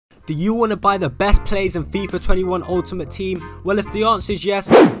Do you want to buy the best players in FIFA 21 Ultimate Team? Well, if the answer is yes,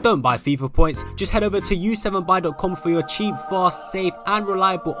 don't buy FIFA points. Just head over to u7buy.com for your cheap, fast, safe and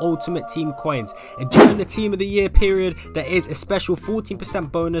reliable Ultimate Team coins. And during the Team of the Year period, there is a special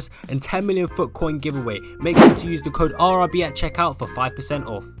 14% bonus and 10 million foot coin giveaway. Make sure to use the code RRB at checkout for 5%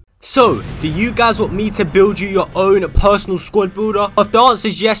 off. So, do you guys want me to build you your own personal squad builder? If the answer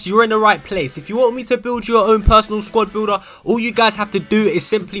is yes, you're in the right place. If you want me to build your own personal squad builder, all you guys have to do is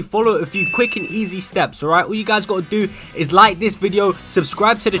simply follow a few quick and easy steps, alright? All you guys got to do is like this video,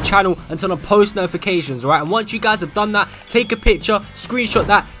 subscribe to the channel, and turn on post notifications, alright? And once you guys have done that, take a picture, screenshot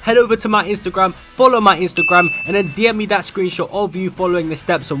that, head over to my Instagram, follow my Instagram, and then DM me that screenshot of you following the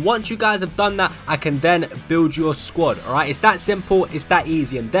steps. And once you guys have done that, I can then build your squad, alright? It's that simple, it's that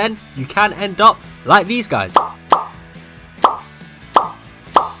easy, and then you can end up like these guys.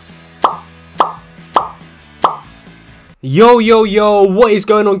 Yo, what is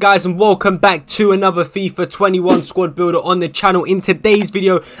going on, guys, and welcome back to another FIFA 21 squad builder on the channel. In today's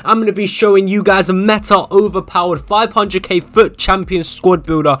video, I'm going to be showing you guys a meta overpowered 500k foot champion squad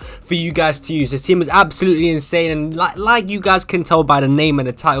builder for you guys to use. This team is absolutely insane, and like you guys can tell by the name and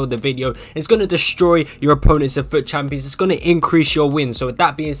the title of the video, it's going to destroy your opponents of foot champions. It's going to increase your wins. So with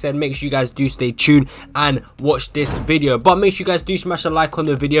that being said, make sure you guys do stay tuned and watch this video. But make sure you guys do smash a like on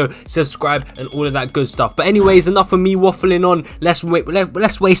the video, subscribe, and all of that good stuff. But anyways, enough of me waffling on. Let's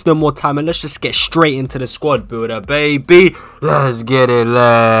waste no more time and let's just get straight into the squad builder, baby. Let's get it.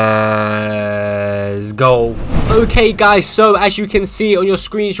 Let's go. Okay, guys, so as you can see on your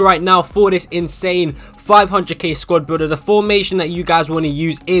screens right now, for this insane 500k squad builder, the formation that you guys want to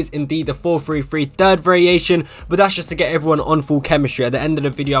use is indeed the 4-3-3 third variation, but that's just to get everyone on full chemistry. At the end of the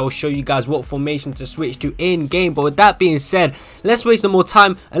video, I will show you guys what formation to switch to in game. But with that being said, let's waste no more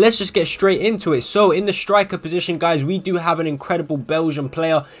time and let's just get straight into it. So in the striker position, guys, we do have an incredible Belgian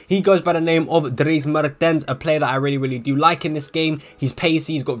player. He goes by the name of Dries Mertens, a player that I really do like in this game. He's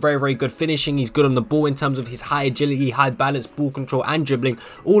pacey, he's got very good finishing, he's good on the ball in terms of his high agility, high balance, ball control and dribbling.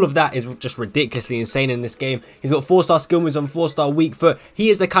 All of that is just ridiculously insane in this game. He's got 4-star skill moves and 4-star weak foot. He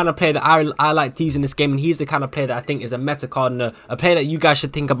is the kind of player that I like to use in this game, and he's the kind of player that I think is a meta card and a player that you guys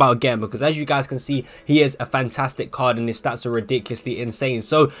should think about again, because as you guys can see, he is a fantastic card and his stats are ridiculously insane.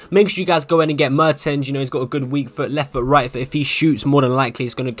 So make sure you guys go in and get Mertens. You know, he's got a good weak foot, left foot, right foot. If he shoots, more than likely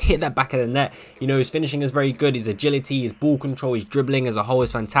he's going to hit that back of the net. You know, his finishing is very good, his agility, his ball control, his dribbling as a whole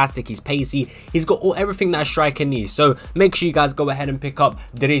is fantastic. He's pacey, he's got everything that a striker needs. So make sure you guys go ahead and pick up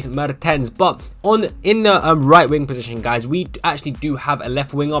Dries Mertens. But in the right wing position, guys, we actually do have a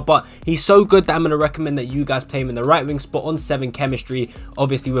left winger, but he's so good that I'm going to recommend that you guys play him in the right wing spot on 7 chemistry.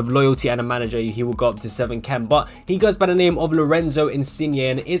 Obviously with loyalty and a manager, he will go up to 7 chem, but he goes by the name of Lorenzo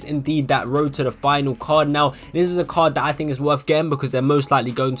Insigne and is indeed that road to the final card. Now this is a card that I think is worth getting because they're most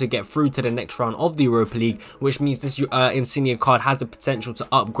likely going to get through to the next round of the Europa League, which means this Insigne card has the potential to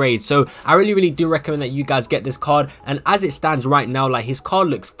upgrade. So I really do recommend that you guys get this card, and as it stands right now, like, his card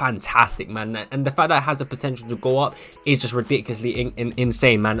looks fantastic, man, and the fact that it has the potential to go up is just ridiculously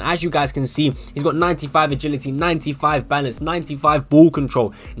insane, man. As you guys can see, he's got 95 agility, 95 balance, 95 ball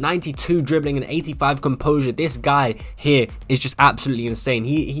control, 92 dribbling and 85 composure. This guy here is just absolutely insane.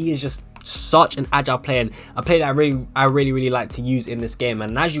 He is just such an agile player, and a player that I really like to use in this game.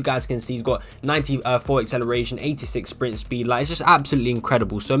 And as you guys can see, he's got 94 acceleration, 86 sprint speed. Like, it's just absolutely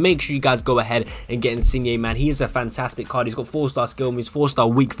incredible. So make sure you guys go ahead and get Insigne, man. He is a fantastic card. He's got 4-star skill moves, 4-star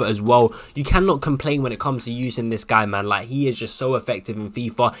weak foot as well. You cannot complain when it comes to using this guy, man. Like, he is just so effective in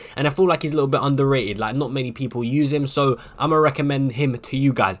FIFA, and I feel like he's a little bit underrated. Like, not many people use him, so I'm gonna recommend him to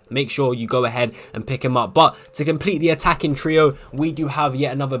you guys. Make sure you go ahead and pick him up. But to complete the attacking trio, we do have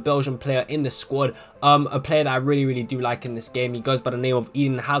yet another Belgian player in the squad, a player that I really do like in this game. He goes by the name of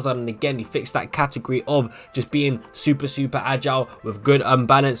Eden Hazard, and again, he fits that category of just being super agile with good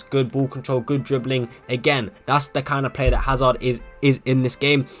balance, good ball control, good dribbling. Again, that's the kind of player that Hazard is in this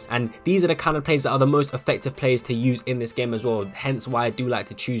game, and these are the kind of players that are the most effective players to use in this game as well. Hence why I do like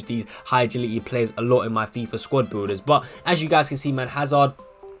to choose these high agility players a lot in my FIFA squad builders. But as you guys can see, man, Hazard,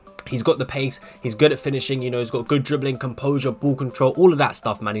 he's got the pace, he's good at finishing, you know, he's got good dribbling, composure, ball control, all of that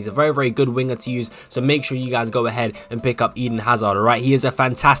stuff, man. He's a very good winger to use, so make sure you guys go ahead and pick up Eden Hazard, alright? He is a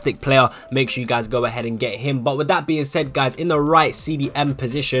fantastic player. Make sure you guys go ahead and get him. But with that being said, guys, in the right CDM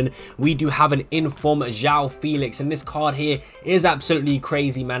position, we do have an inform João Felix, and this card here is absolutely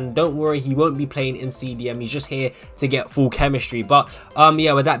crazy, man. Don't worry, he won't be playing in CDM. He's just here to get full chemistry. But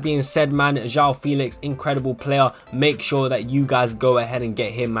yeah, with that being said, man, João Felix, incredible player. Make sure that you guys go ahead and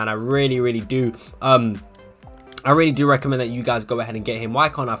get him, man. I really do I really do recommend that you guys go ahead and get him. Why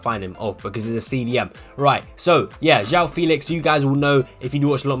can't I find him? Oh, because he's a CDM. Right, so yeah, João Felix, you guys will know if you do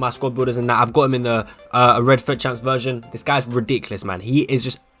watch a lot of my squad builders and that. I've got him in the Red Foot Champs version. This guy's ridiculous, man. He is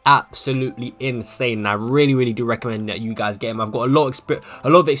just absolutely insane, and I really do recommend that you guys get him. I've got a lot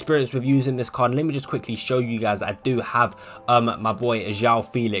of experience with using this card. Let me just quickly show you guys that I do have my boy João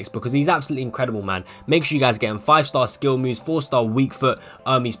Felix, because he's absolutely incredible, man. Make sure you guys get him. 5-star skill moves, 4-star weak foot.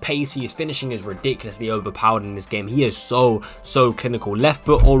 He's pacey, his finishing is ridiculously overpowered in this game. He is so clinical, left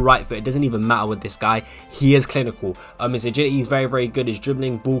foot or right foot, it doesn't even matter with this guy. He is clinical. His agility is very good. His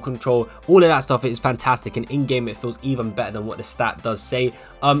dribbling, ball control, all of that stuff is fantastic, and in game it feels even better than what the stat does say.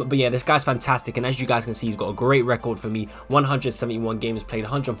 But yeah, this guy's fantastic, and as you guys can see, he's got a great record for me. 171 games played,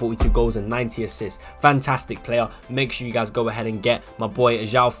 142 goals and 90 assists. Fantastic player. Make sure you guys go ahead and get my boy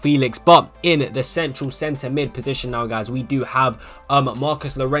João Felix. But in the central center mid position now, guys, we do have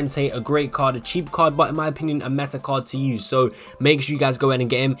Marcos Llorente, a great card, a cheap card, but in my opinion a meta card to use. So make sure you guys go ahead and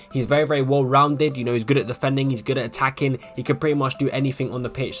get him. He's very well rounded. You know, he's good at defending, he's good at attacking, he can pretty much do anything on the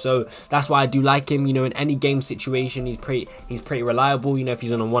pitch. So that's why I do like him. You know, in any game situation, he's pretty reliable. You know, if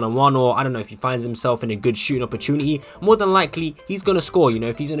he's on a one-on-one, or I don't know, if he finds himself in a good shooting opportunity, more than likely he's gonna score. You know,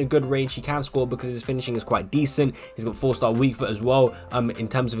 if he's in a good range, he can score because his finishing is quite decent. He's got 4-star weak foot as well. In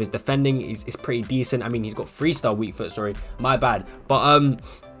terms of his defending, is pretty decent. I mean, he's got 3-star weak foot, sorry, my bad. But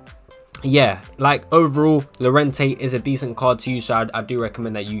yeah, like overall, Llorente is a decent card to use, so I do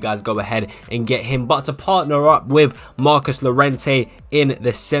recommend that you guys go ahead and get him. But to partner up with Marcos Llorente in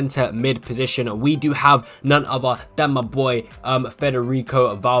the center mid position, we do have none other than my boy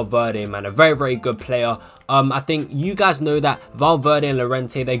Federico Valverde, man. A very good player. I think you guys know that Valverde and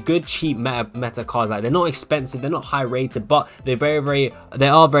Llorente, they're good cheap meta cards. Like, they're not expensive, they're not high rated, but they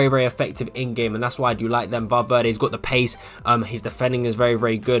are very effective in game, and that's why I do like them. Valverde's got the pace, his defending is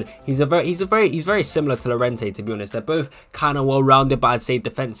very good. He's very similar to Llorente, to be honest. They're both kind of well rounded, but I'd say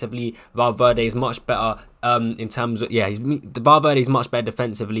defensively Valverde is much better. In terms of, yeah, Valverde is much better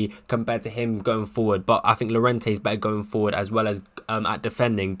defensively compared to him going forward, but I think Llorente is better going forward as well as at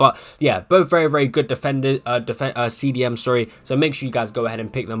defending. But yeah, both very good defenders, CDM, sorry. So make sure you guys go ahead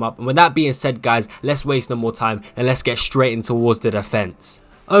and pick them up. And with that being said, guys, let's waste no more time and let's get straight in towards the defense.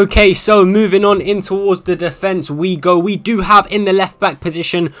 Okay, so moving on in towards the defense we go. We do have in the left back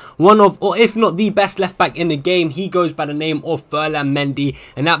position one of, or if not the best left back in the game. He goes by the name of Ferland Mendy,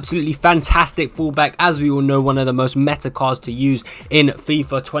 an absolutely fantastic fullback, as we all know, one of the most meta cards to use in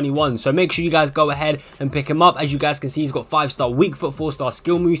FIFA 21. So make sure you guys go ahead and pick him up. As you guys can see, he's got 5-star weak foot, 4-star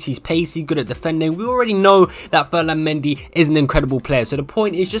skill moves, he's pacey, good at defending. We already know that Ferland Mendy is an incredible player, so the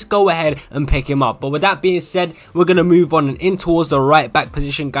point is just go ahead and pick him up. But with that being said, we're going to move on and in towards the right back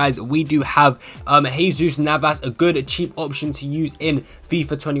position, guys. We do have Jesus Navas, a good cheap option to use in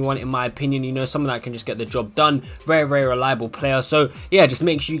FIFA 21 in my opinion. You know, someone that can just get the job done. Very reliable player. So yeah, just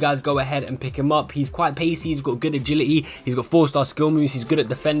make sure you guys go ahead and pick him up. He's quite pacey, he's got good agility, he's got 4-star skill moves, he's good at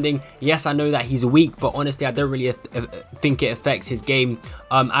defending. Yes, I know that he's weak, but honestly I don't really think it affects his game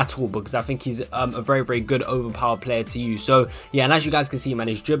at all, because I think he's a very good overpowered player to use. So yeah, and as you guys can see, man,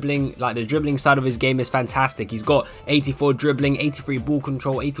 his dribbling, like the dribbling side of his game is fantastic. He's got 84 dribbling, 83 ball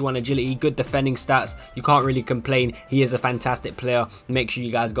control, 81 agility, good defending stats. You can't really complain. He is a fantastic player. Make sure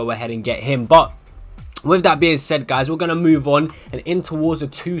you guys go ahead and get him. But with that being said, guys, we're going to move on and in towards the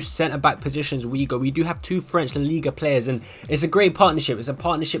two centre-back positions we go. We do have two French La Liga players, and it's a great partnership. It's a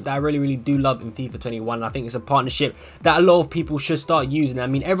partnership that I really do love in FIFA 21. I think it's a partnership that a lot of people should start using. I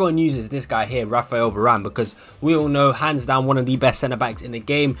mean, everyone uses this guy here, Raphael Varane, because we all know, hands down, one of the best centre-backs in the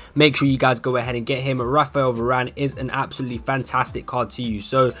game. Make sure you guys go ahead and get him. Raphael Varane is an absolutely fantastic card to use.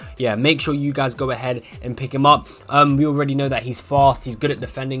 So, yeah, make sure you guys go ahead and pick him up. We already know that he's fast, he's good at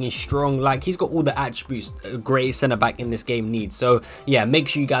defending, he's strong. Like, he's got all the attributes a great centre back in this game needs. So yeah, make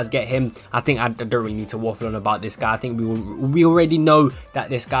sure you guys get him. I think I don't really need to waffle on about this guy. I think we already know that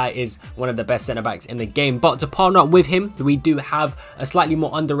this guy is one of the best centre backs in the game. But to partner up with him, we do have a slightly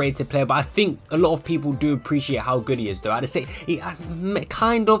more underrated player, but I think a lot of people do appreciate how good he is, though. I'd say he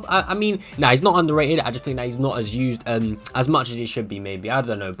kind of, I mean, nah, he's not underrated. I just think that he's not as used as much as he should be, maybe. I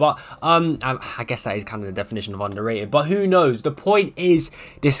don't know, but I guess that is kind of the definition of underrated, but who knows. The point is,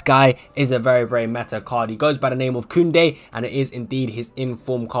 this guy is a very meta card. He goes by the name of Koundé, and it is indeed his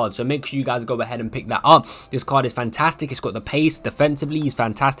in-form card. So make sure you guys go ahead and pick that up. This card is fantastic. It's got the pace. Defensively, he's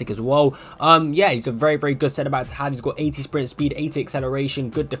fantastic as well. Yeah, he's a very good centre back to have. He's got 80 sprint speed, 80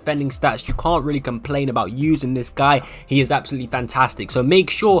 acceleration, good defending stats. You can't really complain about using this guy. He is absolutely fantastic. So make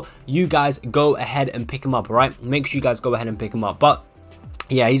sure you guys go ahead and pick him up, all right? Make sure you guys go ahead and pick him up. But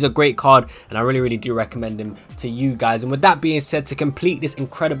yeah, he's a great card, and I really do recommend him to you guys. And with that being said, to complete this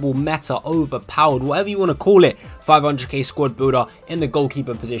incredible meta, overpowered, whatever you want to call it, 500k squad builder in the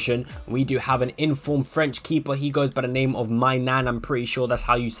goalkeeper position, we do have an informed French keeper. He goes by the name of Mainan. I'm pretty sure that's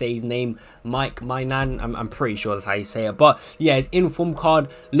how you say his name, Mike Mainan. I'm pretty sure that's how you say it. But yeah, his informed card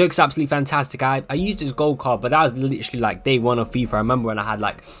looks absolutely fantastic. I used his gold card, but that was literally like day one of FIFA. I remember when I had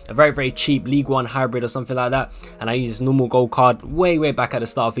like a very cheap League One hybrid or something like that, and I used his normal gold card way back at the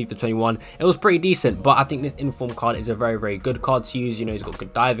start of FIFA 21. It was pretty decent, but I think this inform card is a very good card to use. You know, he's got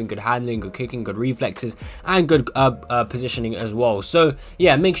good diving, good handling, good kicking, good reflexes, and good positioning as well. So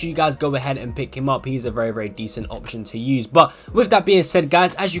yeah, make sure you guys go ahead and pick him up. He's a very decent option to use. But with that being said,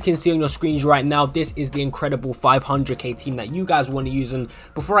 guys, as you can see on your screens right now, this is the incredible 500k team that you guys want to use. And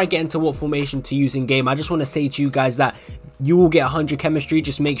before I get into what formation to use in game, I just want to say to you guys that you will get 100 chemistry.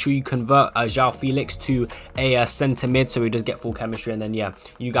 Just make sure you convert João Felix to a center mid, so he does get full chemistry, and then yeah,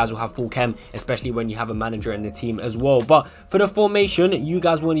 you guys will have full chem, especially when you have a manager in the team as well. But for the formation, you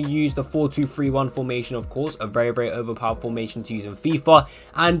guys want to use the 4-2-3-1 formation, of course, a very overpowered formation to use in FIFA.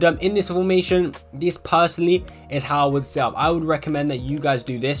 And in this formation, this personally is how I would set up. I would recommend that you guys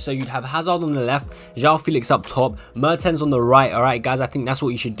do this. So you'd have Hazard on the left, João Felix up top, Mertens on the right. All right, guys, I think that's what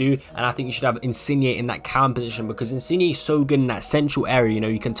you should do, and I think you should have Insigne in that cam position, because Insigne is so good in that central area. You know,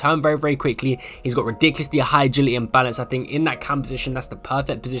 you can turn very quickly. He's got ridiculously high agility and balance. I think in that cam position, that's the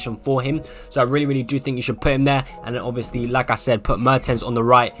perfect position for him. So I really do think you should put him there. And then obviously, like I said, put Mertens on the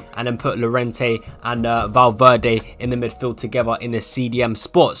right, and then put Llorente and Valverde in the midfield together in the CDM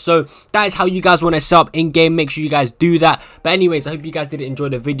spot. So that is how you guys want to set up in game. Make sure you guys do that. But anyways, I hope you guys did enjoy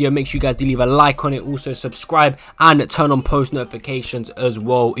the video. Make sure you guys do leave a like on it, also subscribe and turn on post notifications as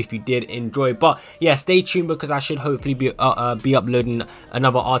well if you did enjoy. But yeah, stay tuned, because I should hopefully be uploading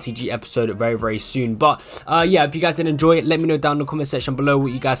another RTG episode very soon. But yeah, if you guys did enjoy it, let me know down in the comment section below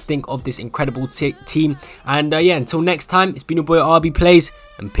what you guys think of this incredible team. And yeah, until next time, it's been your boy RB Plays,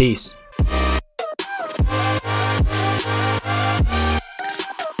 and peace.